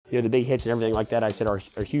the big hits and everything like that, I said, are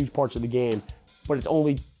huge parts of the game, but it's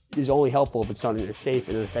only helpful if it's done in a safe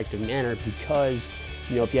and an effective manner, because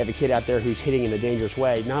if you have a kid out there who's hitting in a dangerous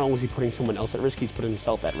way, not only is he putting someone else at risk, he's putting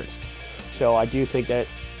himself at risk. So I do think that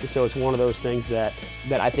it's one of those things that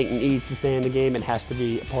I think needs to stay in the game and has to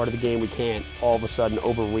be a part of the game. We can't all of a sudden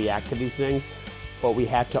overreact to these things, but we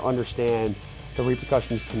have to understand the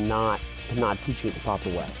repercussions to not teaching it the proper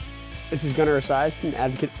way. This is Gunnar Esiason,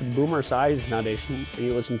 advocate for the Boomer Esiason Foundation, and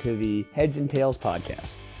you listen to the Heads and Tails podcast.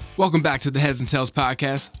 Welcome back to the Heads and Tails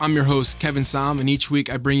podcast. I'm your host, Kevin Som, and each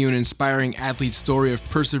week I bring you an inspiring athlete's story of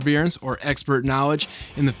perseverance or expert knowledge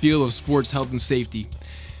in the field of sports health and safety.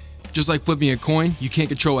 Just like flipping a coin, you can't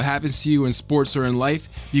control what happens to you in sports or in life,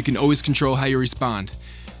 but you can always control how you respond.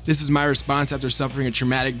 This is my response after suffering a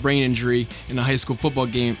traumatic brain injury in a high school football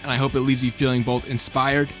game, and I hope it leaves you feeling both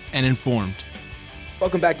inspired and informed.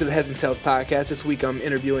 Welcome back to the Heads and Tails podcast. This week I'm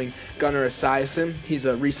interviewing Gunnar Esiason. He's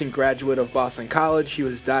a recent graduate of Boston College. He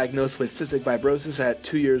was diagnosed with cystic fibrosis at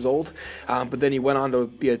 2 years old, but then he went on to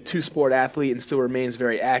be a two-sport athlete and still remains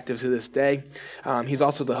very active to this day. He's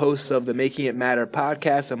also the host of the Making It Matter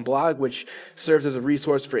podcast and blog, which serves as a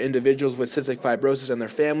resource for individuals with cystic fibrosis and their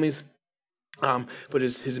families. But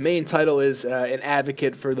his main title is an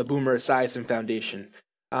advocate for the Boomer Esiason Foundation.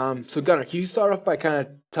 So Gunnar, can you start off by kind of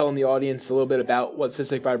telling the audience a little bit about what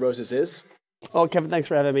cystic fibrosis is? Oh, Kevin, thanks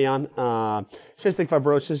for having me on. Cystic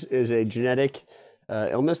fibrosis is a genetic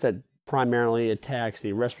illness that primarily attacks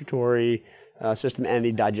the respiratory system and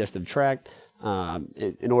the digestive tract.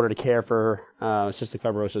 In order to care for cystic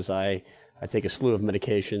fibrosis, I take a slew of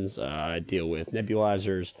medications. I deal with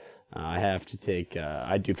nebulizers. I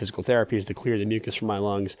do physical therapies to clear the mucus from my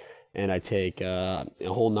lungs, and I take a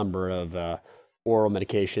whole number of oral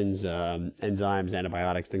medications, enzymes,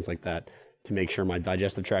 antibiotics, things like that, to make sure my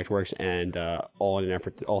digestive tract works, and all in an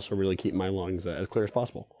effort to also really keep my lungs as clear as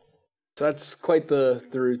possible. So that's quite the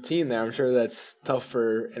routine there. I'm sure that's tough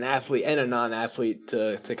for an athlete and a non-athlete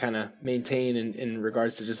to kind of maintain in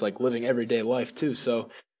regards to just like living everyday life too. So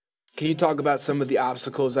can you talk about some of the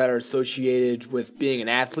obstacles that are associated with being an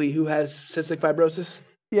athlete who has cystic fibrosis?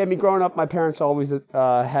 Yeah, growing up, my parents always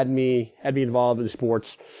had me involved in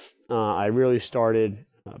sports. I really started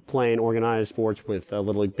playing organized sports with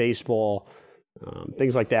Little League Baseball,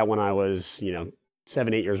 things like that when I was,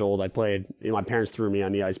 7, 8 years old. I played, my parents threw me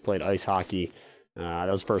on the ice, played ice hockey. That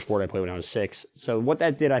was the first sport I played when I was 6. So what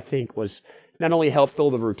that did, I think, was not only help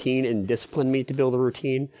build a routine and discipline me to build a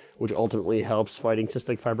routine, which ultimately helps fighting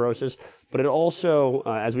cystic fibrosis, but it also,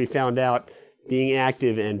 as we found out, being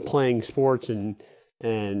active and playing sports and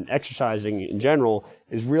exercising in general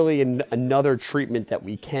is really another treatment that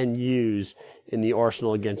we can use in the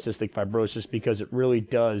arsenal against cystic fibrosis, because it really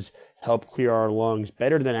does help clear our lungs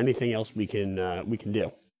better than anything else we can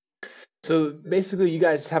do. So basically, you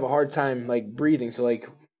guys have a hard time like breathing. So like,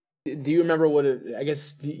 do you remember I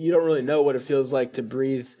guess you don't really know what it feels like to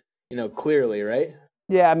breathe, clearly, right?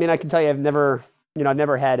 Yeah, I can tell you, I've never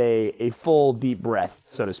had a full deep breath,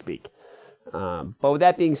 so to speak. But with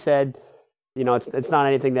that being said, it's not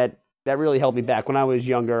anything that really held me back. When I was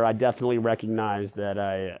younger, I definitely recognized that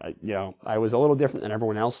I was a little different than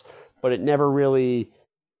everyone else, but it never really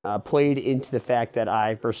played into the fact that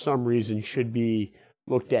I, for some reason, should be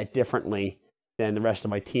looked at differently than the rest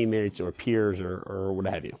of my teammates or peers or what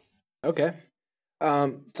have you. Okay.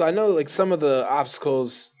 So I know like some of the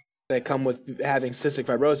obstacles that come with having cystic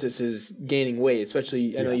fibrosis is gaining weight,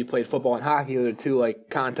 especially I know you played football and hockey. Those are two like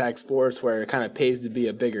contact sports where it kind of pays to be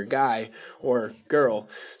a bigger guy or girl.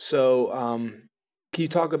 So can you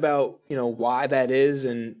talk about, why that is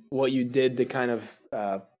and what you did to kind of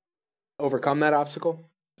overcome that obstacle?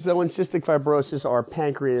 So in cystic fibrosis, our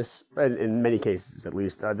pancreas, in many cases at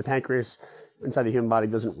least, the pancreas inside the human body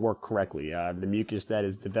doesn't work correctly. The mucus that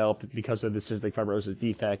is developed because of the cystic fibrosis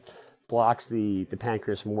defect blocks the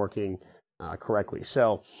pancreas from working correctly.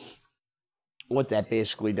 So what that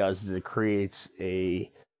basically does is it creates a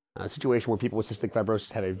situation where people with cystic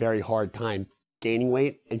fibrosis have a very hard time gaining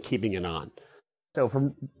weight and keeping it on. So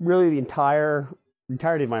for really the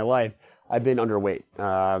entirety of my life, I've been underweight.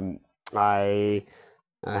 I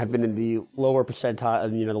have been in the lower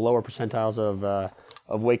percentile, the lower percentiles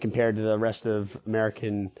of weight compared to the rest of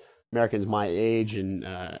Americans my age and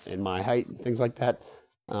my height and things like that.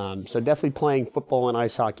 So definitely playing football and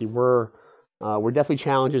ice hockey were definitely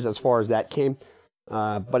challenges as far as that came.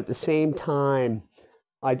 But at the same time,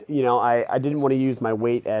 I didn't want to use my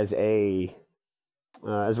weight as a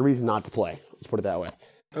reason not to play. Let's put it that way.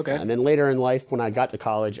 Okay. And then later in life, when I got to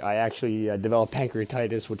college, I actually developed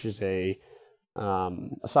pancreatitis, which is a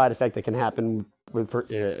side effect that can happen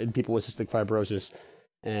in people with cystic fibrosis.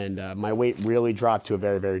 and my weight really dropped to a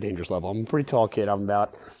very, very dangerous level. I'm a pretty tall kid. I'm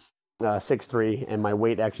about 6'3", and my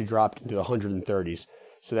weight actually dropped into the 130s.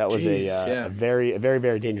 So that was a very,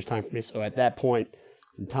 very dangerous time for me. So at that point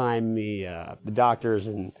in time, the doctors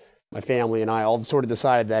and my family and I all sort of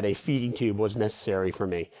decided that a feeding tube was necessary for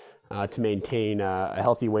me to maintain a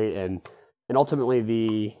healthy weight, and ultimately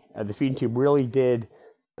the feeding tube really did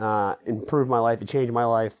improve my life. It changed my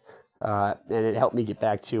life, and it helped me get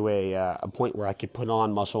back to a point where I could put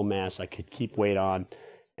on muscle mass, I could keep weight on,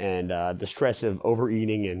 and the stress of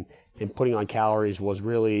overeating and putting on calories was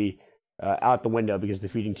really out the window because the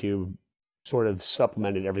feeding tube sort of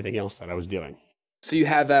supplemented everything else that I was doing. So you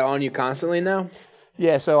have that on you constantly now?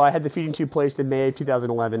 Yeah, so I had the feeding tube placed in May of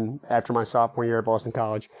 2011 after my sophomore year at Boston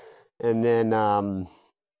College, and then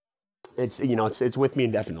it's with me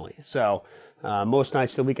indefinitely. So most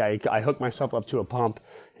nights of the week I hook myself up to a pump,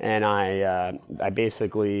 and I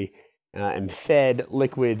basically am fed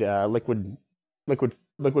liquid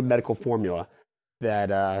medical formula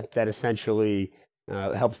that essentially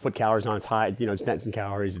helps put calories on. It's high, it's dense in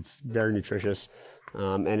calories. It's very nutritious,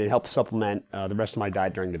 and it helps supplement the rest of my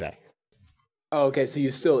diet during the day. Oh, okay, so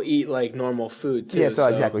you still eat like normal food too? Yeah, so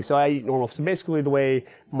exactly. So I eat normal. So basically, the way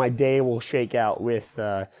my day will shake out with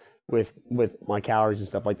my calories and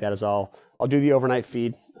stuff like that is I'll do the overnight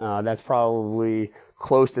feed. That's probably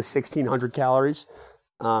close to 1,600 calories.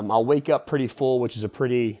 I'll wake up pretty full, which is a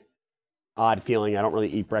pretty odd feeling. I don't really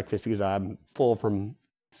eat breakfast because I'm full from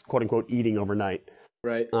quote unquote eating overnight.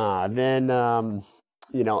 Right. Then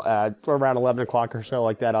for around 11 o'clock or so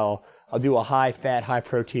like that, I'll do a high fat, high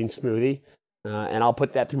protein smoothie. And I'll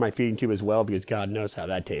put that through my feeding tube as well because God knows how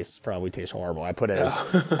that tastes. Probably tastes horrible. I put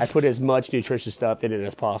as much nutritious stuff in it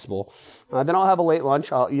as possible. Then I'll have a late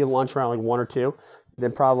lunch. I'll eat lunch around like 1 or 2.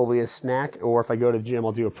 Then probably a snack, or if I go to the gym,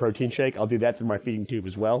 I'll do a protein shake. I'll do that through my feeding tube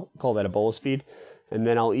as well. Call that a bolus feed. And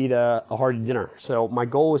then I'll eat a hearty dinner. So my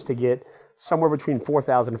goal is to get somewhere between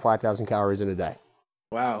 4,000 and 5,000 calories in a day.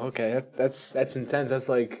 Wow. Okay, that's intense. That's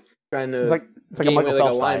like trying to it's like a Michael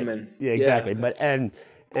Phelps lineman. Yeah, exactly. Yeah. But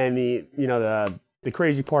and the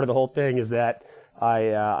crazy part of the whole thing is that I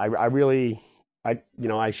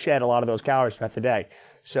shed a lot of those calories throughout the day.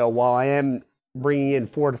 So while I am bringing in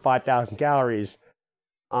 4,000 to 5,000 calories,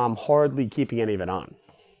 I'm hardly keeping any of it on.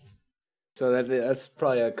 So that's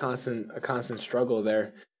probably a constant struggle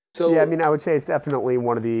there. So yeah, I mean, I would say it's definitely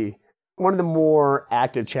one of the more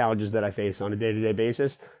active challenges that I face on a day-to-day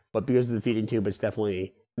basis. But because of the feeding tube, it's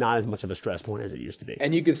definitely not as much of a stress point as it used to be.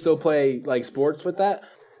 And you could still play like sports with that?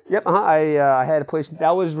 Yep, I had a place.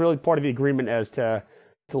 That was really part of the agreement as to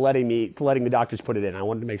letting the doctors put it in. I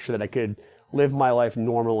wanted to make sure that I could live my life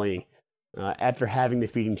normally after having the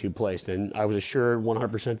feeding tube placed, and I was assured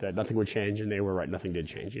 100% that nothing would change, and they were right. Nothing did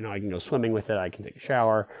change. I can go swimming with it. I can take a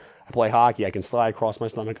shower. I play hockey. I can slide across my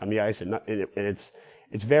stomach on the ice, and it's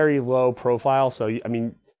very low profile. So I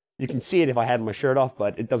mean, you can see it if I had my shirt off,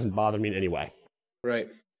 but it doesn't bother me in any way. Right.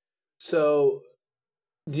 So,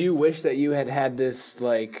 do you wish that you had this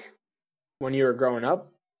like when you were growing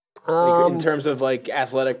up, in terms of like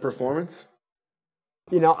athletic performance?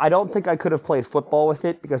 I don't think I could have played football with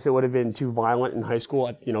it because it would have been too violent in high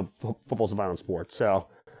school. Football's a violent sport, so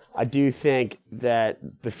I do think that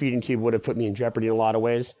the feeding tube would have put me in jeopardy in a lot of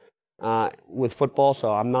ways with football.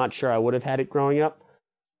 So I'm not sure I would have had it growing up,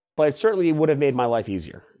 but it certainly would have made my life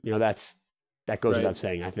easier. That goes without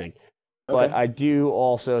saying, I think. Okay. But I do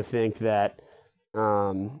also think that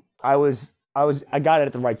I got it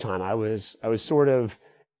at the right time. I was sort of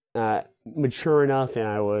mature enough, and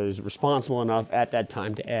I was responsible enough at that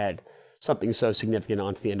time to add something so significant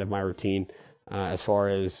onto the end of my routine as far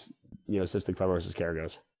as cystic fibrosis care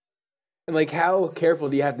goes. And like, how careful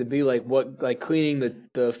do you have to be? Like, cleaning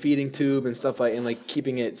the feeding tube and stuff and like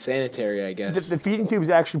keeping it sanitary, I guess. The feeding tube is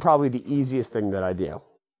actually probably the easiest thing that I do.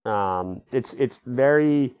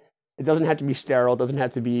 It doesn't have to be sterile. It doesn't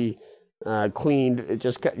have to be cleaned. It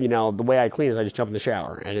just the way I clean is I just jump in the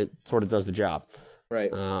shower, and it sort of does the job.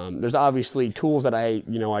 Right. There's obviously tools that I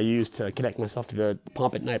use to connect myself to the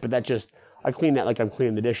pump at night, but I clean that like I'm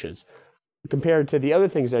cleaning the dishes. Compared to the other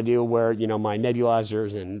things I do where, my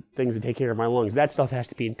nebulizers and things that take care of my lungs, that stuff has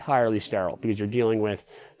to be entirely sterile because you're dealing with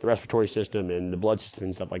the respiratory system and the blood system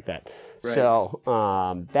and stuff like that. Right. So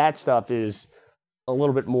that stuff is a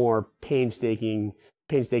little bit more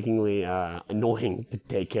painstakingly annoying to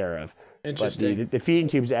take care of. Interesting. But the feeding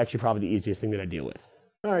tube is actually probably the easiest thing that I deal with.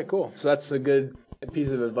 All right, cool. So that's a good piece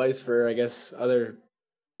of advice for, I guess, other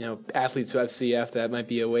athletes who have CF. That might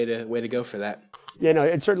be a way to go for that. Yeah, no,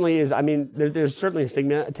 it certainly is. I mean, there's certainly a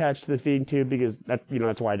stigma attached to this feeding tube because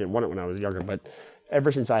that's why I didn't want it when I was younger. But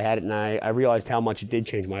ever since I had it and I realized how much it did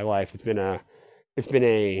change my life, it's been a it's been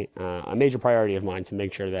a major priority of mine to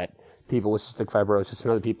make sure that people with cystic fibrosis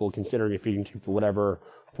and other people considering a feeding tube for whatever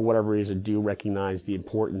reason do recognize the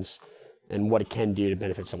importance and what it can do to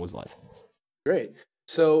benefit someone's life. Great.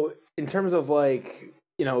 So in terms of like,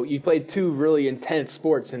 you played two really intense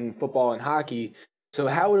sports in football and hockey. So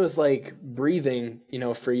how was like breathing,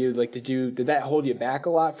 for you? Like, did that hold you back a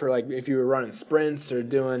lot for like if you were running sprints or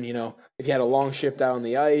doing, if you had a long shift out on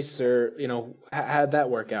the ice or, how'd that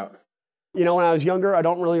work out? When I was younger, I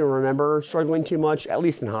don't really remember struggling too much, at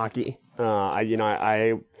least in hockey.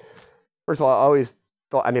 I first of all, I always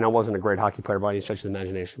thought, I wasn't a great hockey player by any stretch of the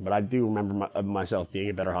imagination, but I do remember myself being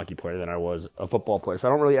a better hockey player than I was a football player. So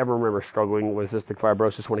I don't really ever remember struggling with cystic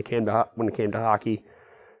fibrosis when it came to hockey.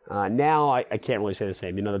 Now I can't really say the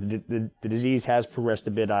same. The disease has progressed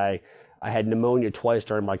a bit. I had pneumonia twice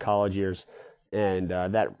during my college years, and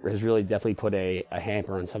that has really definitely put a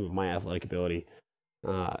hamper on some of my athletic ability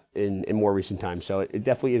in more recent times. So it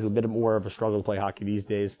definitely is a bit more of a struggle to play hockey these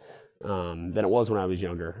days than it was when I was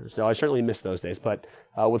younger. So I certainly miss those days. But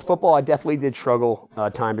with football, I definitely did struggle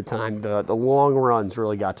time to time. The long runs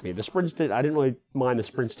really got to me. The sprints I didn't really mind the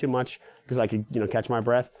sprints too much because I could catch my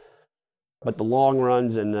breath. But the long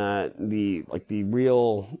runs and the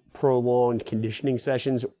real prolonged conditioning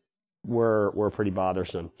sessions were pretty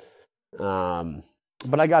bothersome.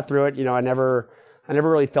 But I got through it. I never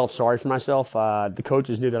really felt sorry for myself. The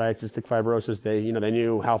coaches knew that I had cystic fibrosis. They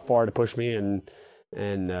knew how far to push me and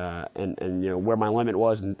where my limit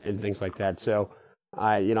was and things like that. So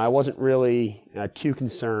I wasn't really too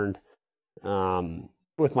concerned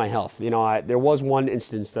with my health. There was one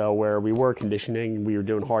instance though where we were conditioning, we were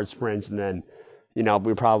doing hard sprints, and then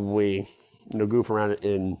we probably goof around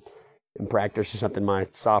in practice or something my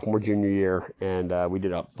sophomore junior year, and we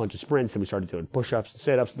did a bunch of sprints and we started doing push-ups and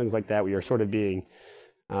sit-ups and things like that. We were sort of being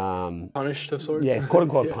punished of sorts. Yeah, quote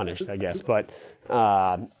unquote punished, I guess. But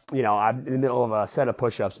I'm in the middle of a set of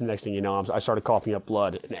push-ups, and the next thing you know, I started coughing up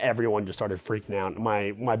blood, and everyone just started freaking out.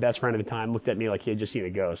 My best friend at the time looked at me like he had just seen a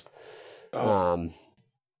ghost. Oh.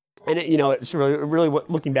 And it's really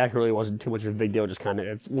looking back, it really wasn't too much of a big deal. Just kind of,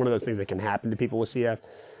 it's one of those things that can happen to people with CF.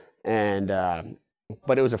 And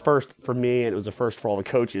but it was a first for me, and it was a first for all the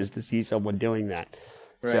coaches to see someone doing that.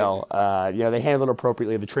 Right. So they handled it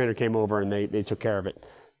appropriately. The trainer came over and they took care of it.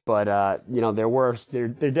 But there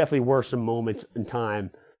definitely were some moments in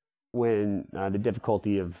time when the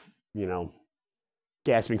difficulty of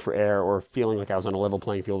gasping for air or feeling like I was on a level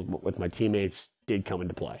playing field with my teammates did come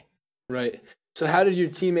into play. Right. So how did your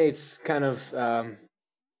teammates kind of,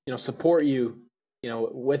 support you,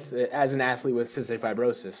 with as an athlete with cystic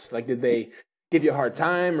fibrosis? Like, did they give you a hard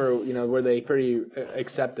time, or were they pretty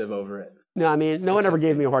acceptive over it? No, no one ever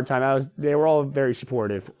gave me a hard time. They were all very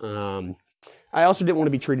supportive. I also didn't want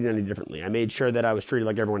to be treated any differently. I made sure that I was treated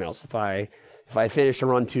like everyone else. If I finished a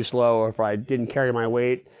run too slow, or if I didn't carry my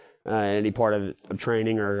weight in any part of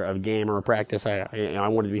training or of game or practice, I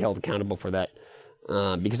wanted to be held accountable for that.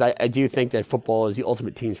 Because I do think that football is the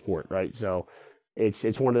ultimate team sport, right? So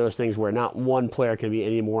it's one of those things where not one player can be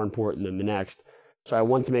any more important than the next. So I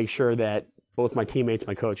want to make sure that both my teammates,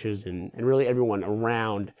 my coaches, and really everyone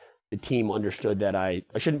around the team understood that I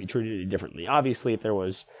shouldn't be treated any differently. Obviously, if there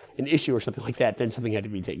was an issue or something like that, then something had to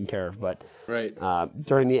be taken care of. But right.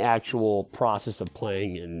 During the actual process of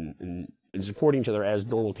playing and supporting each other as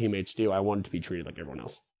normal teammates do, I wanted to be treated like everyone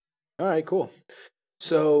else. All right, cool.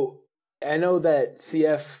 So I know that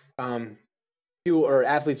CF, people or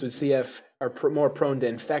athletes with CF are more prone to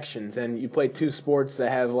infections, and you play two sports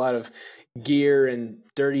that have a lot of gear and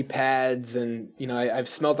dirty pads, and I've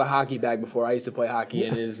smelt a hockey bag before. I used to play hockey,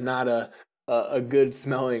 and it is not a good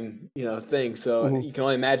smelling thing. So You can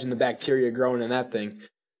only imagine the bacteria growing in that thing.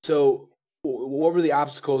 So what were the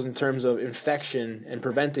obstacles in terms of infection and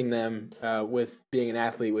preventing them with being an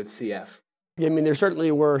athlete with CF? Yeah, there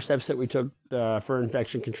certainly were steps that we took for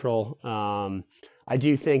infection control. I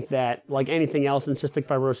do think that, like anything else in cystic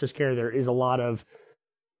fibrosis care, there's a lot of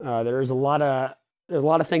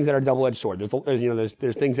things that are double-edged sword.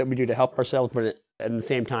 There's things that we do to help ourselves, but at the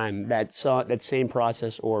same time, that same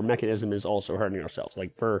process or mechanism is also hurting ourselves.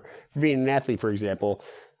 Like for being an athlete, for example,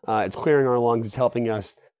 it's clearing our lungs, it's helping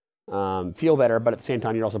us feel better, but at the same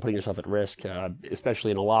time, you're also putting yourself at risk,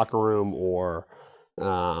 especially in a locker room or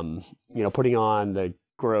putting on the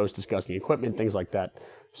gross, disgusting equipment, things like that.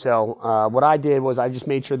 So what I did was I just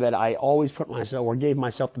made sure that I always gave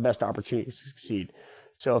myself the best opportunity to succeed.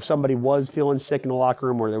 So if somebody was feeling sick in the locker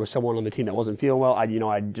room, or there was someone on the team that wasn't feeling well,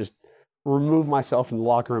 I'd just remove myself from the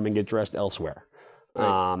locker room and get dressed elsewhere.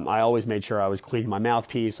 Right. I always made sure I was cleaning my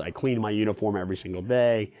mouthpiece. I cleaned my uniform every single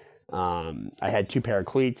day. I had 2 pair of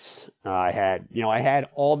cleats. I had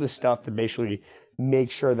all this stuff to basically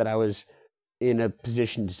make sure that I was in a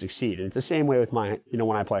position to succeed. And it's the same way with my,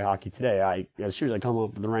 when I play hockey today, as soon as I come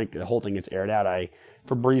up the rink, the whole thing gets aired out. I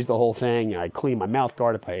Febreze the whole thing. I clean my mouth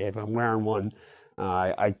guard if I'm wearing one.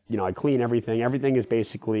 I clean everything. Everything is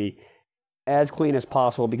basically as clean as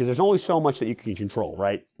possible because there's only so much that you can control,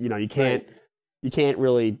 right? You can't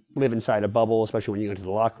really live inside a bubble, especially when you go to the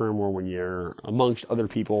locker room or when you're amongst other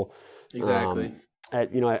people. Exactly.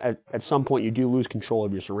 At some point you do lose control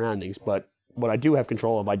of your surroundings, but what I do have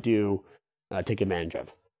control of, I do take advantage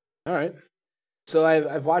of. All right. So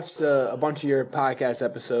I've watched a bunch of your podcast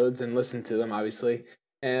episodes and listened to them, obviously.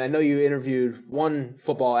 And I know you interviewed one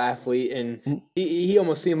football athlete, and he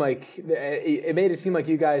almost seemed like it made it seem like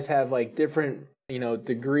you guys have like different,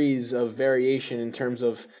 degrees of variation in terms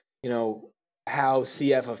of, how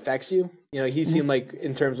CF affects you. He seemed like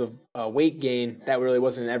in terms of weight gain, that really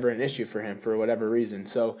wasn't ever an issue for him for whatever reason.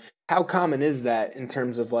 So how common is that in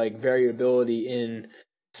terms of like variability in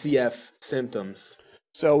CF symptoms?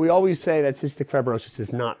 So we always say that cystic fibrosis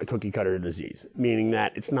is not a cookie cutter disease, meaning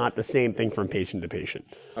that it's not the same thing from patient to patient.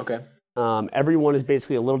 Okay. Everyone is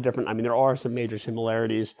basically a little different. I mean, there are some major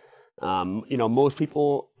similarities. Most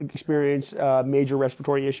people experience major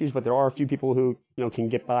respiratory issues, but there are a few people who can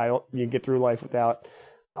get through life without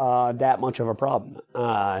that much of a problem.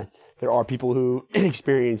 There are people who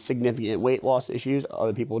experience significant weight loss issues.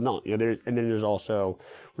 Other people don't. And then there's also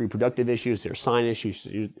reproductive issues. There's sinus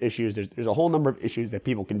issues. There's a whole number of issues that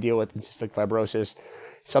people can deal with in cystic fibrosis.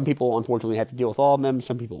 Some people unfortunately have to deal with all of them.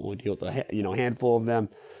 Some people will deal with a handful of them.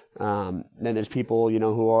 Then there's people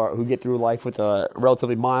who get through life with a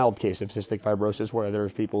relatively mild case of cystic fibrosis, where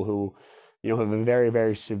there's people who have a very,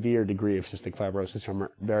 very severe degree of cystic fibrosis from a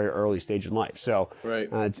very early stage in life. So right.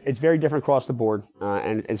 It's very different across the board,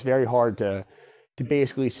 and it's very hard to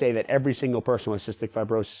basically say that every single person with cystic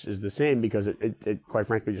fibrosis is the same, because it quite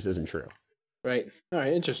frankly just isn't true. Right. All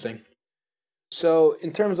right. Interesting. So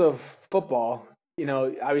in terms of football,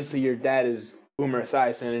 obviously your dad is Boomer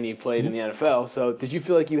Esiason and he played in the NFL. So did you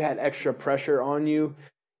feel like you had extra pressure on you,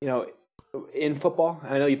 in football?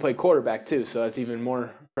 I know you played quarterback too, so it's even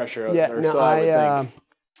more pressure. I would think.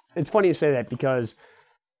 It's funny you say that, because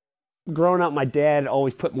growing up, my dad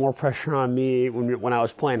always put more pressure on me when I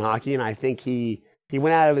was playing hockey, and I think he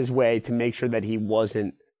went out of his way to make sure that he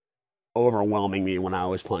wasn't overwhelming me when I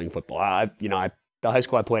was playing football. The high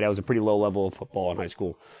school I played, I was a pretty low level of football in high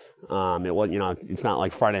school. It was, it's not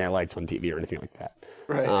like Friday Night Lights on TV or anything like that.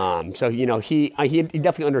 Right. So he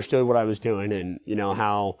definitely understood what I was doing, and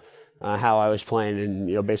how I was playing,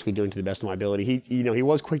 and basically doing to the best of my ability. He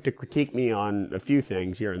was quick to critique me on a few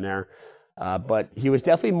things here and there, but he was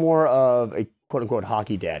definitely more of a quote unquote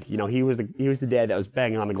hockey dad. He was the dad that was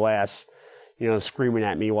banging on the glass, screaming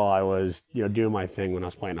at me while I was doing my thing when I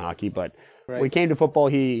was playing hockey. But when it came to football,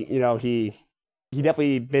 he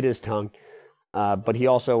definitely bit his tongue, but he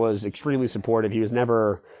also was extremely supportive. He was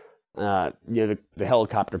never the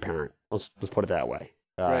helicopter parent. Let's put it that way.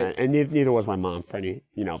 Right. And neither was my mom, for any,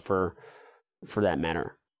 for that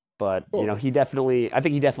matter. But cool. I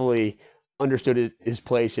think he definitely understood his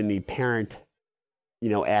place in the parent,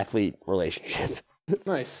 athlete relationship.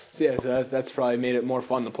 Nice. So yeah, that's probably made it more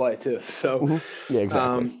fun to play too. So yeah,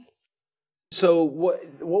 exactly. So what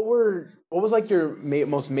was like your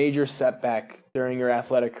most major setback during your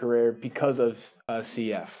athletic career because of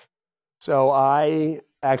CF? So I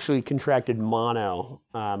actually contracted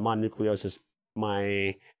mononucleosis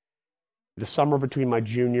the summer between my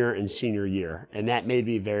junior and senior year, and that made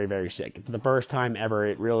me very, very sick. For the first time ever,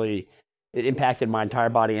 it impacted my entire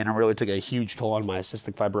body, and it really took a huge toll on my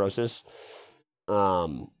cystic fibrosis,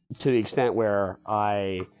 to the extent where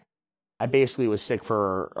I basically was sick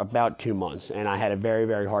for about 2 months, and I had a very,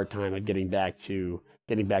 very hard time at getting back to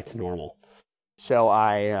normal. So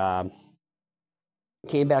I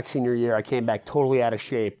came back senior year. I came back totally out of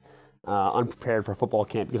shape, unprepared for football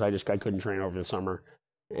camp, because I couldn't train over the summer.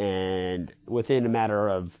 And within a matter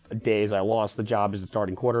of days, I lost the job as the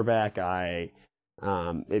starting quarterback.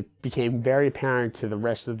 It became very apparent to the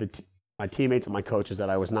rest of my teammates and my coaches that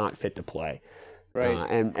I was not fit to play. Right.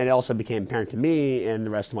 And it also became apparent to me and the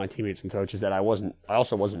rest of my teammates and coaches that I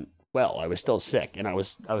also wasn't well. I was still sick, and I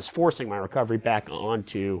was forcing my recovery back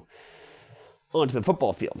onto the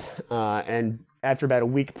football field. And after about a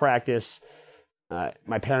week practice,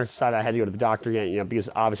 my parents decided I had to go to the doctor again, because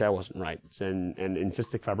obviously I wasn't right. And in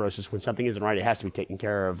cystic fibrosis, when something isn't right, it has to be taken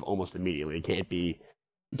care of almost immediately. You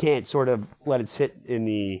can't sort of let it sit in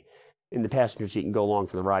the passenger seat and go along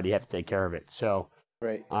for the ride. You have to take care of it. So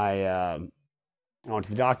right. I went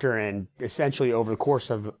to the doctor, and essentially over the course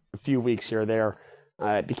of a few weeks here or there,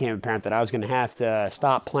 it became apparent that I was going to have to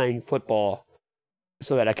stop playing football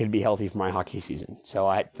so that I could be healthy for my hockey season.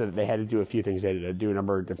 So they had to do a few things. They had to do a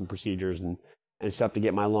number of different procedures and stuff to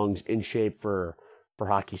get my lungs in shape for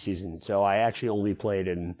hockey season. So I actually only played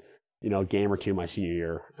in, a game or two my senior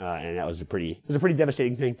year, and that was a pretty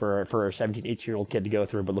devastating thing for a 17, 18-year-old kid to go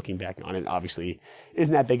through. But looking back on it, obviously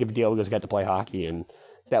isn't that big of a deal because I got to play hockey, and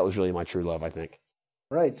that was really my true love, I think.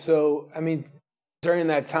 Right. So, I mean, during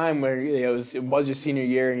that time where it was your senior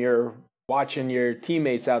year and you're watching your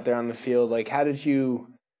teammates out there on the field, like how did you,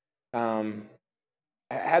 how'd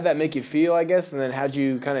that make you feel, I guess? And then how'd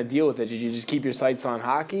you kind of deal with it? Did you just keep your sights on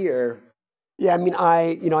hockey or? Yeah, I mean,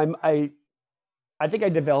 I think I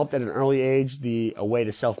developed at an early age a way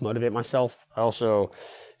to self-motivate myself. I also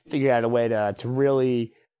figured out a way to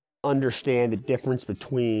really understand the difference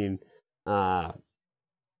between,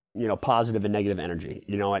 positive and negative energy.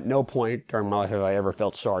 At no point during my life have I ever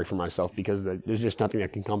felt sorry for myself because there's just nothing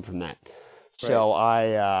that can come from that. Right. So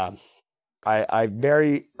I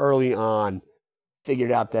very early on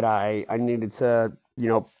figured out that I needed to,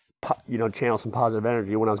 channel some positive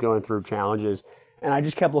energy when I was going through challenges. And I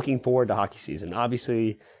just kept looking forward to hockey season.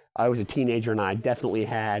 Obviously, I was a teenager and I definitely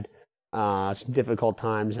had some difficult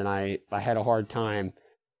times, and I had a hard time.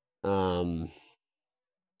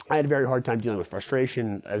 I had a very hard time dealing with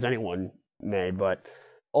frustration, as anyone may, but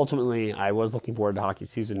ultimately I was looking forward to hockey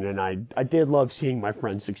season, and I did love seeing my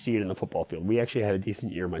friends succeed in the football field. We actually had a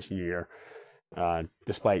decent year my senior year,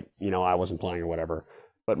 despite, I wasn't playing or whatever.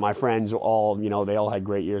 But my friends all, they all had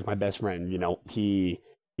great years. My best friend,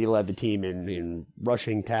 he led the team in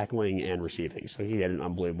rushing, tackling, and receiving. So he had an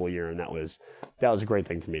unbelievable year, and that was a great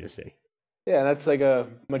thing for me to see. Yeah, that's like a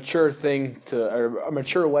mature thing or a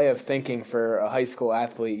mature way of thinking for a high school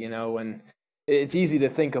athlete, when it's easy to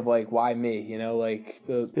think of like, why me, like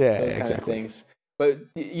those kind of things. But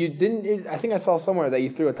you didn't, I think I saw somewhere that you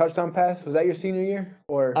threw a touchdown pass. Was that your senior year?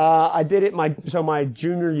 Or I did it my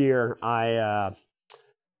junior year.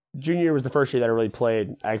 Junior year was the first year that I really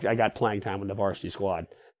played. I got playing time with the varsity squad.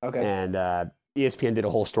 Okay. And ESPN did a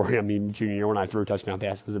whole story on me junior year when I threw a touchdown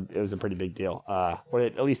pass. It was a pretty big deal.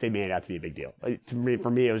 At least they made it out to be a big deal. For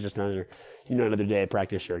me, it was just another day of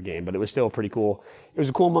practice or a game. But it was still pretty cool. It was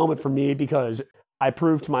a cool moment for me because I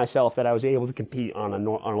proved to myself that I was able to compete on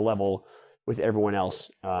a level with everyone else.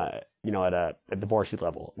 At the varsity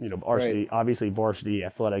level. Varsity, right. Obviously, varsity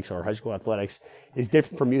athletics or high school athletics is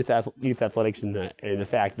different from youth athletics in the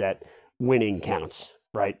fact that winning counts.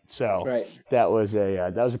 Right. So right. That was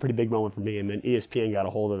a pretty big moment for me. And then ESPN got a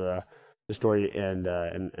hold of the story and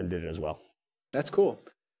did it as well. That's cool.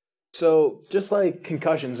 So just like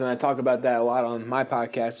concussions, and I talk about that a lot on my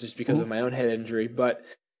podcast just because of my own head injury, but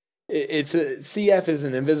CF is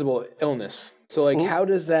an invisible illness. So like, how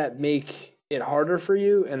does that make it harder for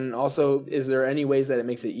you? And also, is there any ways that it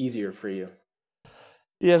makes it easier for you?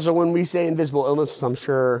 Yeah. So when we say invisible illness, I'm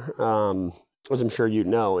sure, as I'm sure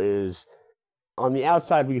is, on the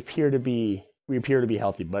outside, we appear to be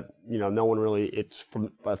healthy, but no one really. It's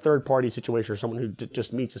from a third party situation or someone who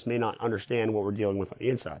just meets us may not understand what we're dealing with on the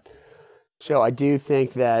inside. So I do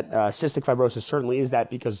think that cystic fibrosis certainly is that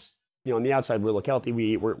because on the outside we look healthy.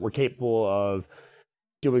 We're capable of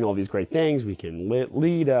doing all these great things. We can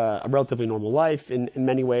lead a relatively normal life in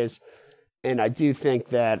many ways, and I do think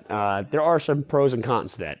that there are some pros and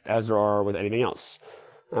cons to that, as there are with anything else.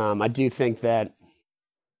 I do think that.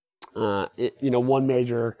 One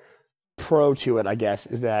major pro to it, I guess,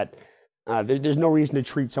 is that there's no reason to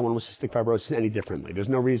treat someone with cystic fibrosis any differently. There's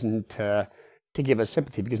no reason to give us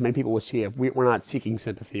sympathy because many people with CF, we're not seeking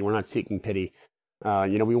sympathy. We're not seeking pity.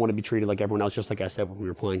 We want to be treated like everyone else, just like I said when we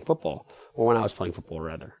were playing football, or when I was playing football,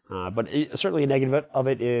 rather. But certainly a negative of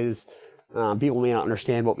it is people may not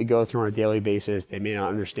understand what we go through on a daily basis. They may not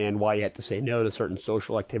understand why you have to say no to certain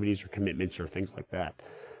social activities or commitments or things like that.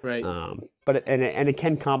 Right. But it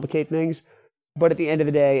can complicate things, but at the end of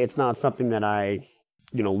the day, it's not something that I,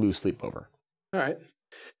 lose sleep over. All right.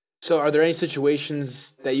 So are there any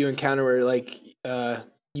situations that you encounter where like,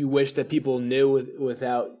 you wish that people knew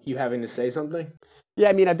without you having to say something? Yeah.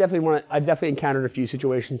 I mean, I've definitely encountered a few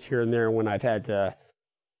situations here and there when I've had to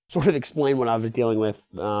sort of explain what I was dealing with.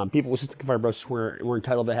 People with cystic fibrosis were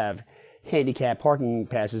entitled to have handicap parking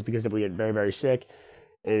passes because if we get very, very sick,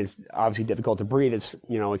 and it's obviously difficult to breathe. It's,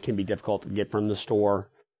 it can be difficult to get from the store,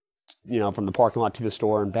 from the parking lot to the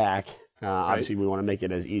store and back. Obviously, we want to make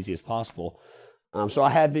it as easy as possible. So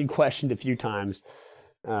I have been questioned a few times,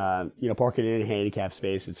 parking in a handicap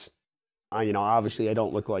space. It's, obviously I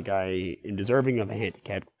don't look like I am deserving of a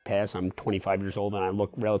handicap pass. I'm 25 years old and I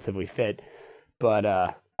look relatively fit. But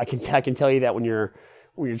I can tell you that when you're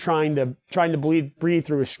trying to breathe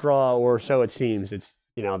through a straw, or so it seems, it's,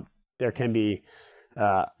 there can be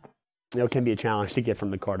can be a challenge to get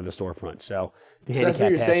from the car to the storefront. So the So that's what handicap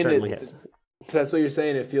you're pass saying. certainly has. So that's what you're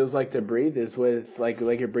saying. It feels like to breathe is with like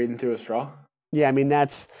you're breathing through a straw. Yeah, I mean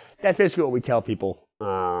that's basically what we tell people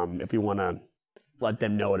if we want to let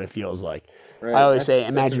them know what it feels like. Right. I always say,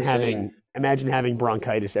 That's imagine having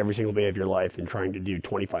bronchitis every single day of your life and trying to do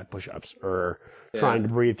 25 push-ups, or trying to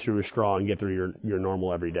breathe through a straw and get through your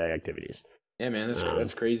normal everyday activities. Yeah, man,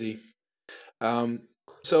 that's crazy.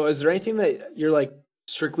 So is there anything that you're like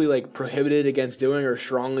strictly like prohibited against doing or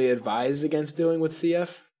strongly advised against doing with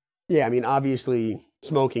CF? Yeah, I mean obviously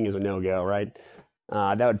smoking is a no-go, right?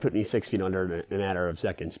 That would put me 6 feet under in a matter of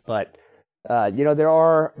seconds. But there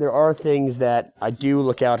are things that I do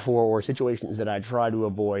look out for, or situations that I try to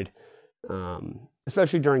avoid,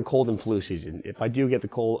 especially during cold and flu season. If I do get the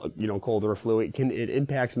cold or flu, it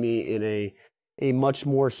impacts me in a much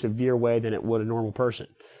more severe way than it would a normal person.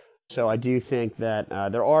 So I do think that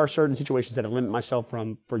there are certain situations that I limit myself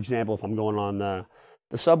from. For example, if I'm going on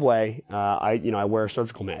the subway, I wear a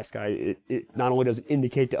surgical mask. It not only does it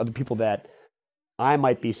indicate to other people that I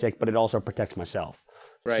might be sick, but it also protects myself.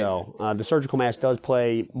 Right. So the surgical mask does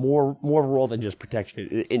play more of a role than just protection.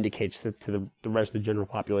 It indicates to the rest of the general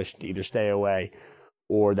population to either stay away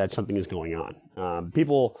or that something is going on.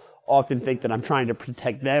 People often think that I'm trying to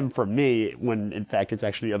protect them from me, when in fact it's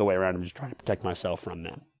actually the other way around. I'm just trying to protect myself from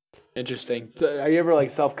them. Interesting. So are you ever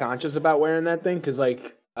like self-conscious about wearing that thing? Because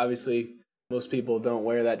like obviously most people don't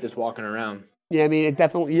wear that just walking around. Yeah, I mean you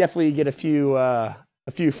definitely get a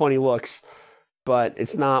few funny looks, but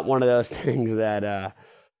it's not one of those things that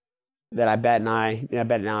I bat an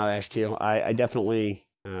eyelash to. I definitely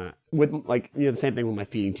with the same thing with my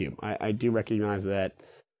feeding tube. I do recognize that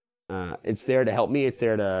it's there to help me. It's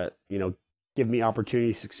there to give me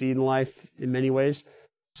opportunity to succeed in life in many ways.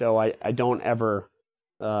 So I don't ever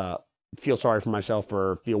feel sorry for myself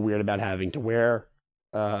or feel weird about having to wear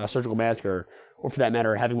a surgical mask, or for that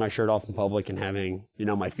matter, having my shirt off in public and having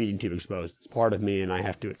my feeding tube exposed. It's part of me, and I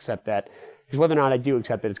have to accept that. Because whether or not I do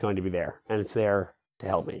accept it, it's going to be there, and it's there to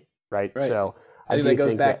help me. Right. So I think that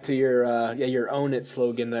goes back to your own it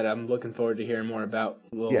slogan that I'm looking forward to hearing more about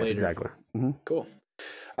a little later. Yes, exactly. Mm-hmm. Cool.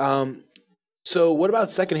 So what about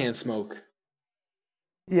secondhand smoke?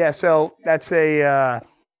 Yeah, so that's an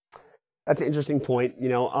interesting point.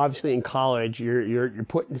 Obviously in college you're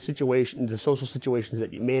put into social situations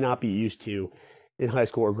that you may not be used to in high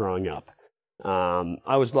school or growing up.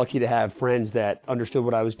 I was lucky to have friends that understood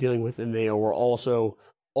what I was dealing with, and they were also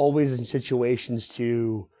always in situations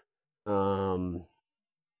to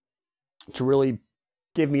really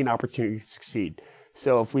give me an opportunity to succeed.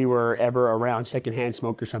 So if we were ever around secondhand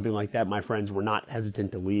smoke or something like that, my friends were not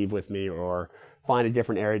hesitant to leave with me or find a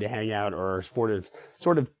different area to hang out, or sort of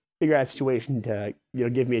figure out a situation to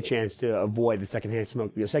give me a chance to avoid the secondhand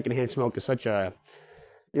smoke. Secondhand smoke is such a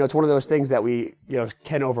it's one of those things that we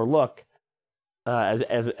can overlook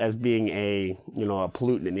as being a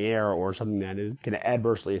pollutant in the air or something that is going to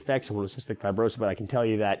adversely affect someone with cystic fibrosis. But I can tell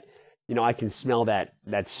you that I can smell that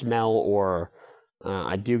smell, or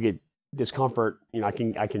I do get discomfort. I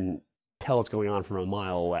can tell what's going on from a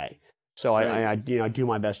mile away. So right. I do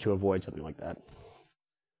my best to avoid something like that.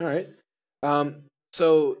 All right.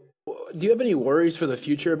 So do you have any worries for the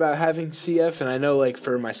future about having CF? And I know, like,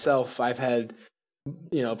 for myself, I've had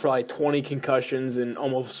probably 20 concussions and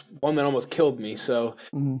one that almost killed me. So,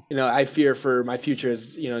 I fear for my future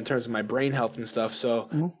in terms of my brain health and stuff.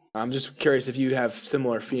 So I'm just curious if you have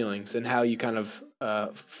similar feelings and how you kind of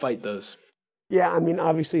fight those. Yeah, I mean,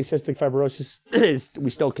 obviously cystic fibrosis we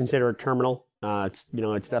still consider it terminal.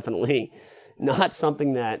 It's definitely not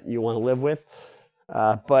something that you want to live with.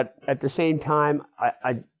 But at the same time,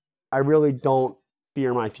 I really don't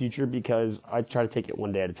fear my future, because I try to take it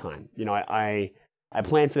one day at a time. I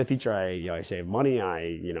plan for the future. I save money.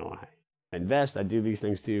 I invest. I do these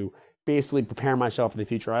things to basically prepare myself for the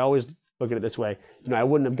future. I always look at it this way. I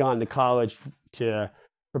wouldn't have gone to college to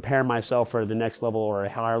prepare myself for the next level or a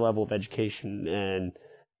higher level of education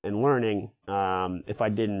and learning if I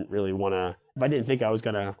didn't think I was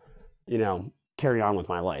gonna carry on with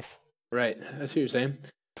my life. Right, that's what you're saying.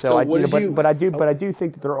 But I do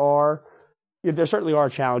think that there certainly are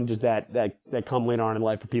challenges that come later on in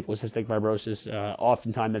life for people with cystic fibrosis.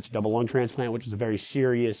 Oftentimes that's a double lung transplant, which is a very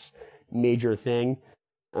serious, major thing.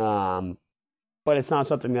 But it's not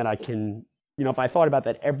something that I can, if I thought about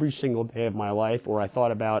that every single day of my life, or I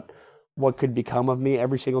thought about what could become of me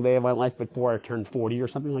every single day of my life before I turned 40 or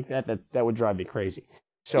something like that, that would drive me crazy.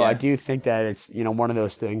 So yeah. I do think that it's, one of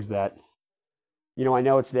those things that, I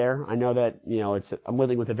know it's there. I know that, I'm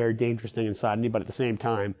living with a very dangerous thing inside me, but at the same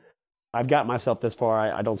time, I've got myself this far.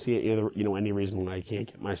 I don't see any reason why I can't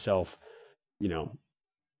get myself,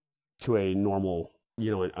 to a normal,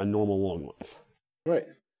 a normal long life. Right.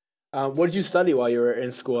 What did you study while you were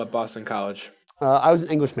in school at Boston College? I was an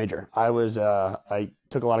English major. I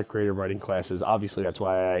took a lot of creative writing classes. Obviously, that's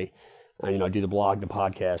why I do the blog, the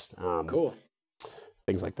podcast, Cool.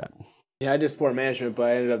 things like that. Yeah, I did sport management, but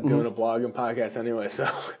I ended up doing a blog and podcast anyway. So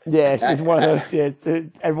yeah, it's one of those.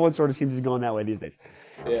 Everyone sort of seems to be going that way these days.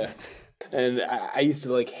 Yeah, and I used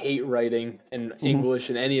to hate writing and English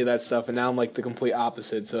and any of that stuff, and now I'm the complete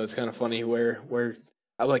opposite. So it's kind of funny where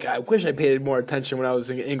I wish I paid more attention when I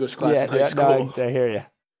was in English class in high school. No, I hear you.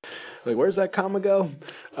 Where's that comma go?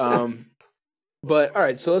 But all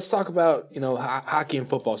right, so let's talk about hockey and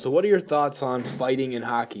football. So what are your thoughts on fighting in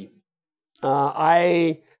hockey?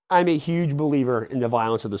 I'm a huge believer in the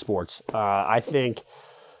violence of the sports. I think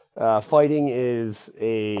fighting is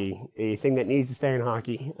a thing that needs to stay in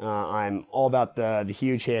hockey. I'm all about the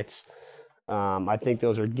huge hits. I think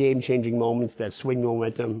those are game-changing moments that swing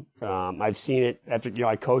momentum. I've seen it after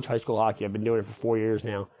I coach high school hockey. I've been doing it for 4 years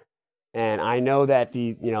now, and I know that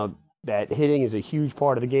that hitting is a huge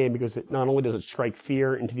part of the game because not only does it strike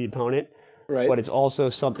fear into the opponent, right, but it's also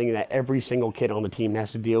something that every single kid on the team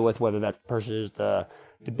has to deal with, whether that person is the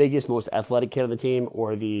biggest, most athletic kid on the team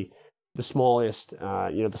or the smallest,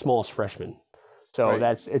 the smallest freshman. So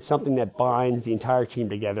right. it's something that binds the entire team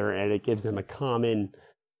together, and it gives them a common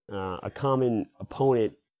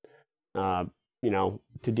opponent,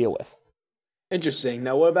 to deal with. Interesting.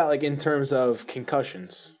 Now, what about in terms of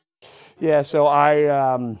concussions? Yeah. So I,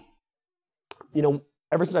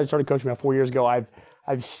 ever since I started coaching about 4 years ago,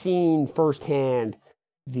 I've seen firsthand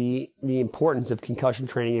the importance of concussion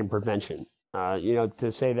training and prevention.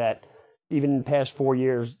 To say that even in the past 4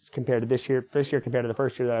 years compared to this year compared to the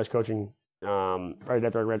first year that I was coaching, right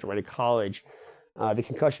after I graduated college, the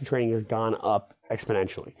concussion training has gone up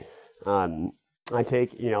exponentially. I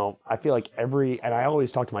feel like and I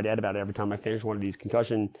always talk to my dad about it every time I finish one of these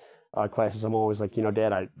concussion classes. I'm always like,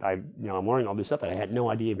 Dad, I'm learning all this stuff that I had no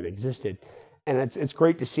idea even existed. And it's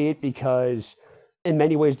great to see it because in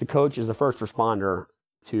many ways the coach is the first responder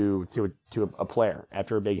to a player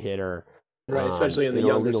after a big hit or right, especially in the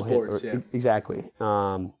younger sports. Exactly.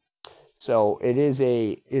 So it is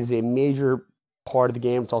a major part of the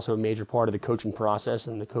game. It's also a major part of the coaching process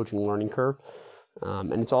and the coaching learning curve.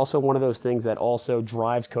 And it's also one of those things that also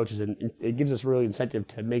drives coaches, and it gives us really incentive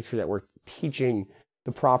to make sure that we're teaching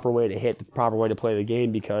the proper way to hit, the proper way to play the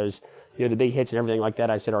game, because the big hits and everything like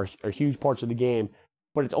that I said are huge parts of the game,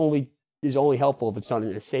 but it's only helpful if it's done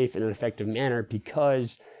in a safe and an effective manner,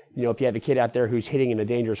 because if you have a kid out there who's hitting in a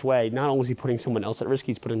dangerous way, not only is he putting someone else at risk,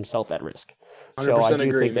 he's putting himself at risk. 100% so I do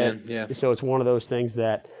agree, think that, man. Yeah. So it's one of those things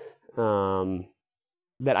that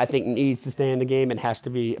that I think needs to stay in the game and has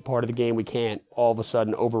to be a part of the game. We can't all of a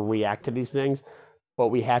sudden overreact to these things, but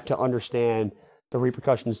we have to understand the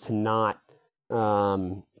repercussions to not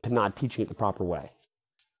teaching it the proper way.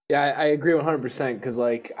 Yeah, I agree 100% because,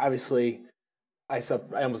 obviously, I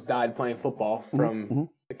almost died playing football from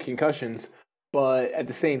concussions, but at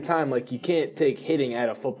the same time, you can't take hitting out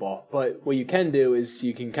of football. But what you can do is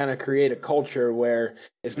you can kind of create a culture where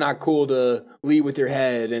it's not cool to lead with your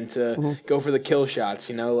head and to go for the kill shots,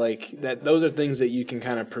 that. Those are things that you can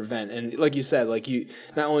kind of prevent. And like you said, you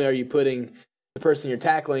not only are you putting the person you're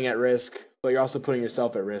tackling at risk, but you're also putting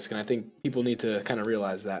yourself at risk. And I think people need to kind of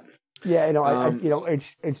realize that. Yeah,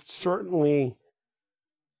 it's certainly,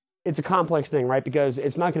 it's a complex thing, right? Because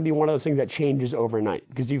it's not going to be one of those things that changes overnight.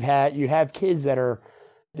 Because you have kids that are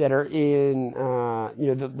in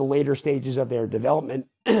the later stages of their development,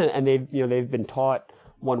 and they've been taught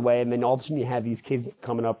one way, and then all of a sudden you have these kids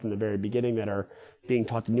coming up from the very beginning that are being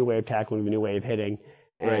taught the new way of tackling, the new way of hitting,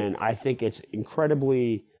 and I think it's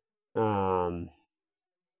incredibly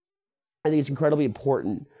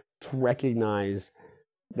important to recognize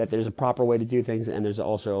that there's a proper way to do things, and there's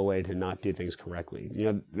also a way to not do things correctly.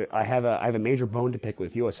 I have a major bone to pick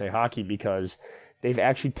with USA Hockey because they've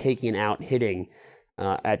actually taken out hitting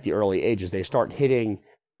at the early ages. They start hitting,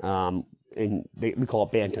 we call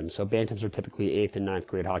it bantams. So bantams are typically 8th and 9th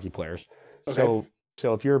grade hockey players. Okay.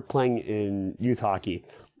 So if you're playing in youth hockey,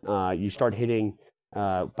 you start hitting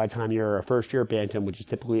by the time you're a first year bantam, which is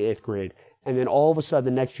typically 8th grade. And then all of a sudden,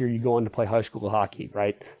 the next year, you go on to play high school hockey,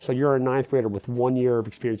 right? So you're a 9th grader with 1 year of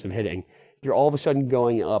experience of hitting. You're all of a sudden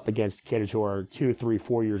going up against kids who are 2, 3,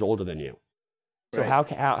 4 years older than you. So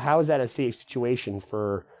how is that a safe situation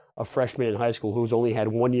for a freshman in high school who's only had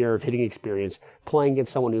 1 year of hitting experience playing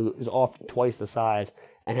against someone who is often twice the size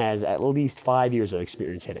and has at least 5 years of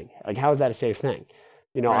experience hitting? How is that a safe thing?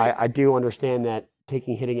 I do understand that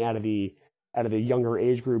taking hitting out of the younger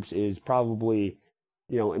age groups is probably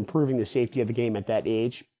improving the safety of the game at that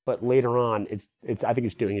age. but later on, I think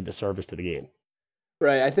it's doing a disservice to the game.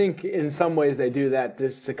 Right. I think in some ways they do that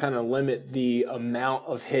just to kind of limit the amount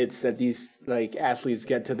of hits that these like athletes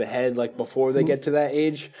get to the head, like before they get to that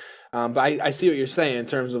age. But I see what you're saying in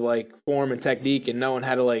terms of like form and technique and knowing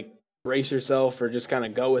how to like brace yourself or just kind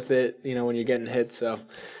of go with it, when you're getting hit. So,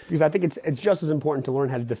 because I think it's just as important to learn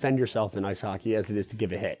how to defend yourself in ice hockey as it is to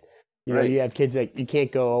give a hit. You have kids that you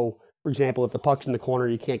can't go, for example, if the puck's in the corner,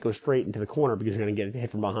 you can't go straight into the corner because you're going to get hit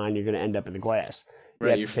from behind. You're going to end up in the glass.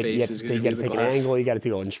 Right, your face is going to be the glass. You got to take an angle. You got to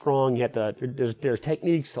go in strong. You have to. There's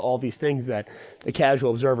techniques to all these things that the casual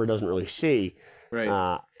observer doesn't really see.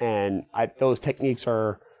 Right. And those techniques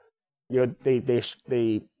are,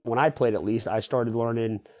 they when I played at least, I started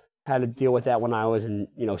learning how to deal with that when I was in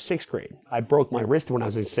 6th grade. I broke my wrist when I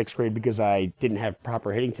was in 6th grade because I didn't have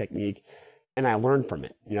proper hitting technique, and I learned from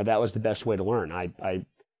it. That was the best way to learn. I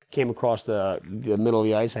came across the middle of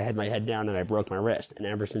the ice, I had my head down, and I broke my wrist. And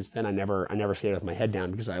ever since then, I never skated with my head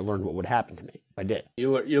down because I learned what would happen to me if I did.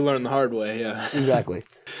 You learn the hard way, yeah. Exactly.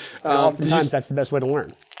 Oftentimes, that's the best way to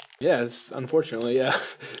learn. Yes, unfortunately, yeah.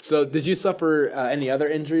 So did you suffer any other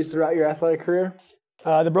injuries throughout your athletic career?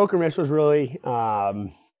 The broken wrist was really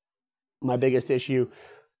my biggest issue.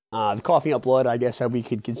 The coughing up blood, I guess we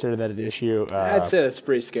could consider that an issue. I'd say that's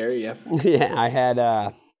pretty scary, yeah. Yeah, I had,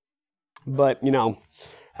 but,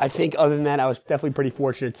 I think other than that, I was definitely pretty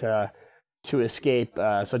fortunate to escape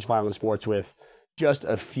such violent sports with just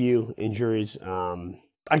a few injuries.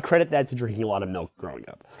 I credit that to drinking a lot of milk growing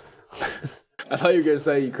up. I thought you were going to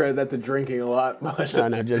say you credit that to drinking a lot. But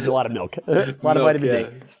No, just a lot of milk. A lot of vitamin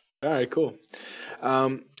D. All right, cool.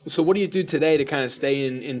 So what do you do today to kind of stay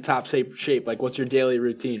in top shape? Like, what's your daily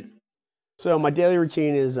routine? So my daily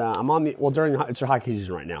routine is it's hockey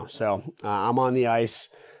season right now. So I'm on the ice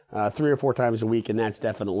 3 or 4 times a week, and that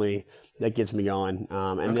gets me going.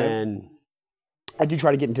 Then I do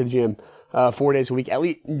try to get into the gym 4 days a week. At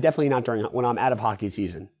least, definitely not when I'm out of hockey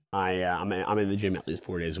season. I'm in the gym at least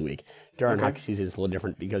 4 days a week. During hockey season, it's a little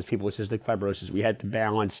different because people with cystic fibrosis, we had to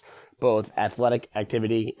balance both athletic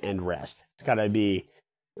activity and rest. It's got to be,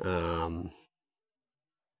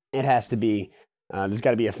 it has to be. There's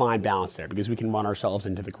got to be a fine balance there because we can run ourselves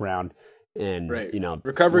into the ground. And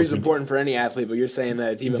recovery is important for any athlete, but you're saying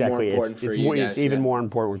that it's even more important for you guys. It's even more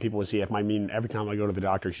important with people with CF. I mean, every time I go to the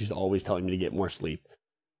doctor, she's always telling me to get more sleep.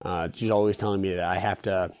 She's always telling me that I have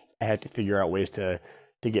to figure out ways to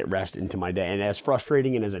get rest into my day. And as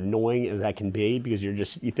frustrating and as annoying as that can be, because you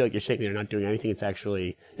feel like you're sitting there not doing anything, you're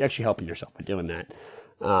actually helping yourself by doing that.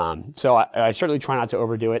 So I certainly try not to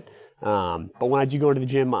overdo it. But when I do go into the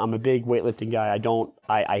gym, I'm a big weightlifting guy.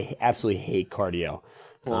 I absolutely hate cardio.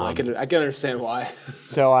 Well, I can understand why.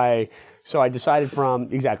 So I decided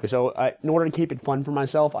in order to keep it fun for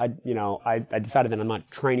myself, I decided that I'm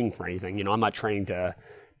not training for anything. I'm not training to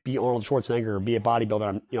be Arnold Schwarzenegger or be a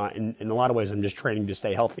bodybuilder. In a lot of ways, I'm just training to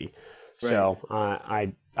stay healthy. Right. So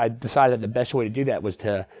I decided that the best way to do that was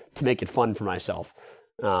to make it fun for myself.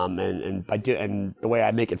 And the way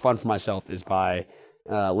I make it fun for myself is by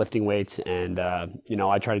lifting weights, and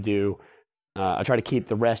I try to keep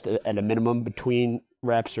the rest at a minimum between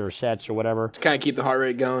reps or sets or whatever to kind of keep the heart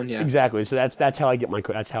rate going. Yeah, exactly. So that's how I get my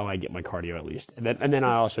cardio at least, and then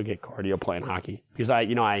I also get cardio playing hockey because I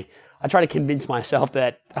try to convince myself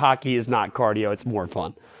that hockey is not cardio; it's more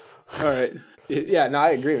fun. All right. Yeah, no, I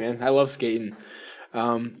agree, man. I love skating.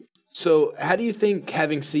 So how do you think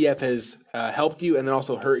having CF has helped you and then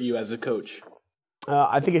also hurt you as a coach?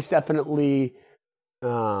 I think it's definitely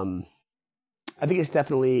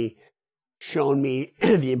shown me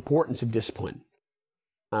the importance of discipline.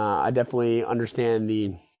 I definitely understand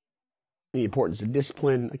the importance of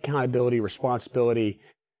discipline, accountability, responsibility,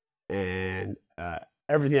 and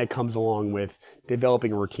everything that comes along with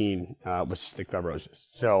developing a routine with cystic fibrosis.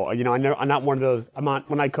 So, I'm not one of those.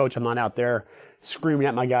 When I coach, I'm not out there screaming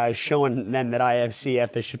at my guys, showing them that I have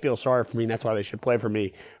CF. They should feel sorry for me, and that's why they should play for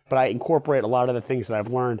me. But I incorporate a lot of the things that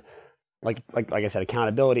I've learned, like I said,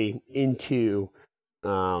 accountability into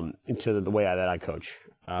the way that I coach.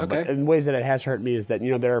 But in ways that it has hurt me is that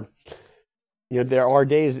there are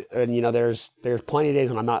days, and there's plenty of days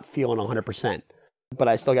when I'm not feeling 100%, but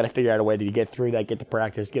I still got to figure out a way to get through that, get through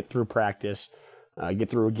practice, get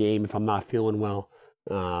through a game if I'm not feeling well.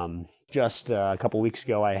 Just a couple weeks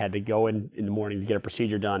ago, I had to go in the morning to get a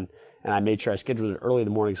procedure done, and I made sure I scheduled it early in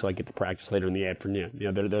the morning so I get to practice later in the afternoon.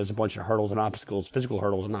 There's a bunch of hurdles and obstacles, physical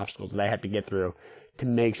hurdles and obstacles that I have to get through to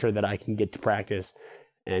make sure that I can get to practice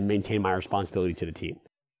and maintain my responsibility to the team.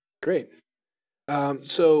 Great.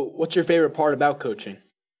 So what's your favorite part about coaching?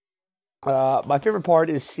 My favorite part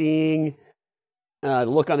is seeing the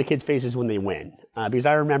look on the kids' faces when they win. Because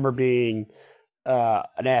I remember being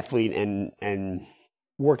an athlete and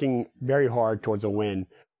working very hard towards a win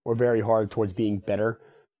or very hard towards being better.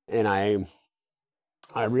 And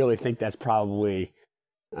I really think that's probably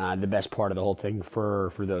the best part of the whole thing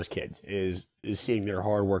for those kids is seeing their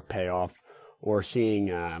hard work pay off, or seeing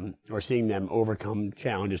them overcome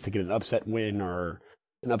challenges to get an upset win or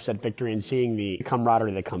an upset victory, and seeing the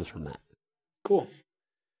camaraderie that comes from that. Cool.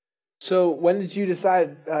 So when did you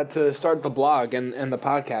decide to start the blog and the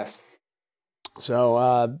podcast?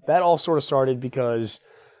 So that all sort of started because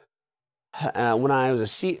when I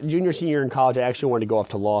was a junior, senior in college, I actually wanted to go off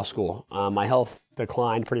to law school. My health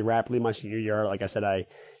declined pretty rapidly my senior year. Like I said, I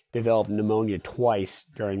developed pneumonia twice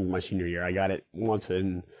during my senior year. I got it once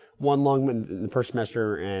in one lung in the first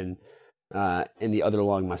semester and in the other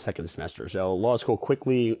lung my second semester. So law school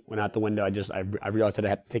quickly went out the window. I realized that I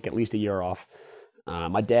had to take at least a year off.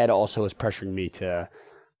 My dad also was pressuring me to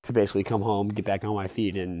basically come home, get back on my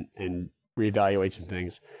feet, and reevaluate some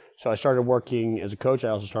things. So I started working as a coach. I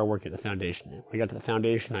also started working at the foundation. When I got to the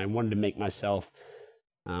foundation, I wanted to make myself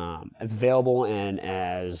as available and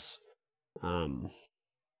as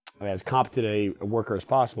competent a worker as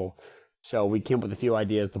possible. So we came up with a few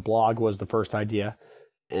ideas. The blog was the first idea,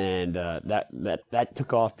 and that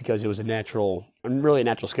took off because it was really a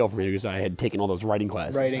natural skill for me because I had taken all those writing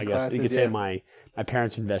classes. I guess you could say my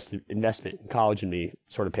parents' investment in college in me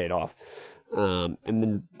sort of paid off. And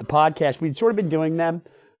then the podcast, we'd sort of been doing them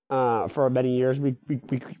for many years.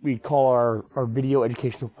 We call our video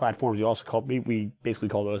educational platforms. We basically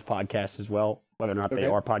call those podcasts as well, whether or not they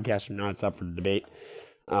are podcasts or not. It's up for debate.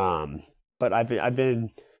 But I've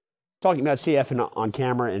been talking about CF on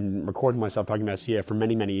camera and recording myself talking about CF for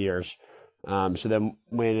many, many years. So then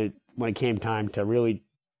when it came time to really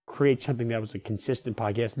create something that was a consistent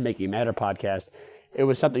podcast, Making It Matter podcast, it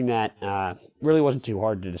was something that really wasn't too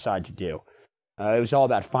hard to decide to do. It was all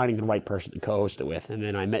about finding the right person to co-host it with, and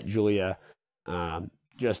then I met Julia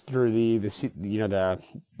just through the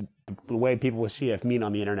way people with CF meet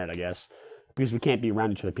on the internet, I guess, because we can't be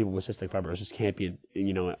around each other. People with cystic fibrosis can't be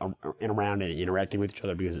around and interacting with each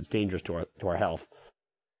other because it's dangerous to our health.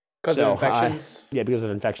 Because of infections. Because of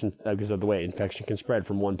infection, because of the way infection can spread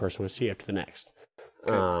from one person with CF to the next.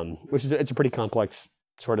 Which is it's a pretty complex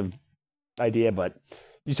sort of idea, but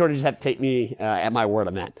you sort of just have to take me at my word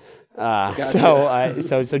on that. Gotcha.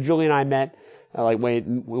 So Julie and I met the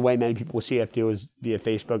way many people with CF do is via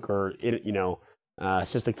Facebook or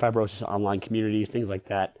cystic fibrosis online communities, things like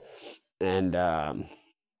that. And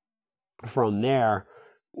from there,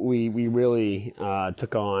 we really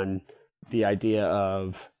took on the idea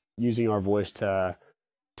of using our voice to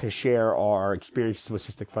share our experiences with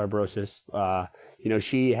cystic fibrosis.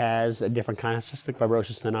 She has a different kind of cystic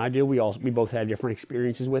fibrosis than I do. We both had different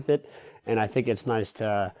experiences with it, and I think it's nice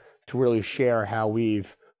to really share how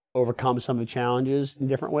we've overcome some of the challenges in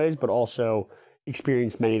different ways, but also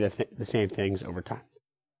experienced many of the same things over time.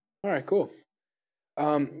 All right, cool.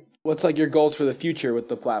 What's your goals for the future with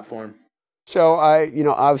the platform? So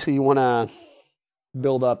obviously you want to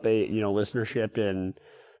build up a listenership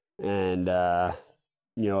and a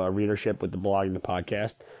readership with the blog and the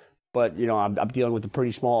podcast. But, I'm dealing with a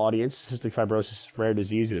pretty small audience. Cystic fibrosis is a rare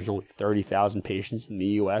disease. There's only 30,000 patients in the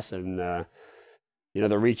U.S., and,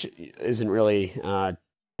 the reach isn't really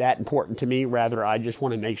that important to me. Rather, I just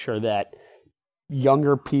want to make sure that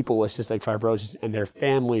younger people with cystic fibrosis and their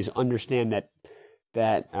families understand that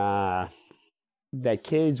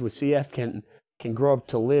kids with CF can grow up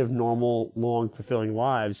to live normal, long, fulfilling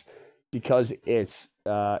lives because it's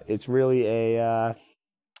really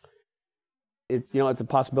it's a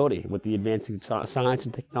possibility with the advancing science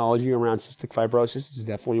and technology around cystic fibrosis. It's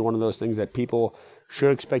definitely one of those things that people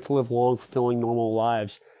should expect to live long, fulfilling, normal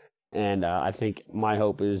lives. And I think my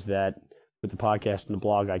hope is that with the podcast and the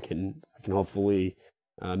blog, I can hopefully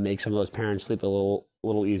make some of those parents sleep a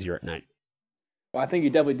little easier at night. Well, I think you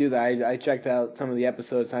definitely do that. I checked out some of the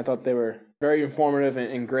episodes, and I thought they were very informative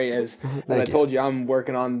and great. As I told you, I'm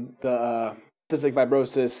working on the cystic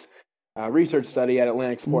fibrosis research study at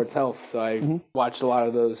Atlantic Sports Health, so I watched a lot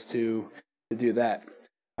of those to do that.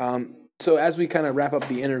 So as we kind of wrap up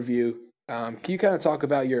the interview, can you kind of talk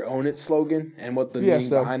about your Own It slogan and what the meaning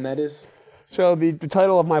behind that is? So the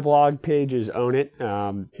title of my blog page is Own It.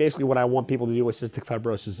 Basically what I want people to do with cystic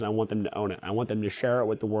fibrosis is I want them to own it. I want them to share it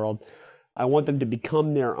with the world. I want them to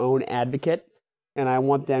become their own advocate, and I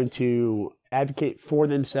want them to advocate for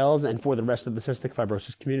themselves and for the rest of the cystic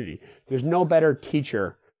fibrosis community. There's no better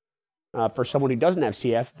teacher for someone who doesn't have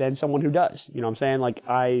CF than someone who does. You know what I'm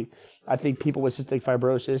saying? I think people with cystic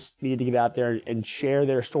fibrosis need to get out there and share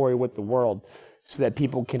their story with the world so that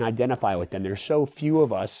people can identify with them. There's so few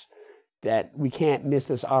of us that we can't miss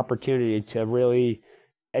this opportunity to really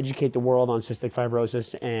educate the world on cystic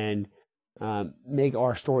fibrosis and make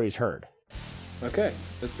our stories heard. Okay,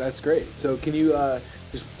 that's great. So can you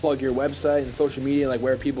just plug your website and social media, like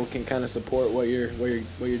where people can kind of support what you're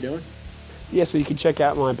doing? Yeah, so you can check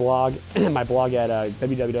out my blog, at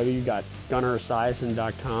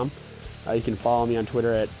www.gunnaresiason.com. You can follow me on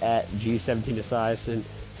Twitter at G17Esiason, and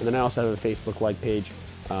then I also have a Facebook page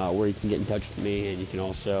where you can get in touch with me, and you can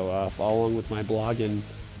also follow along with my blog and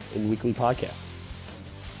weekly podcast.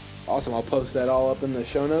 Awesome. I'll post that all up in the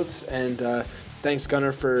show notes, and thanks,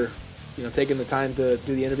 Gunnar, for taking the time to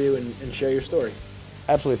do the interview and share your story.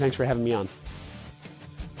 Absolutely. Thanks for having me on.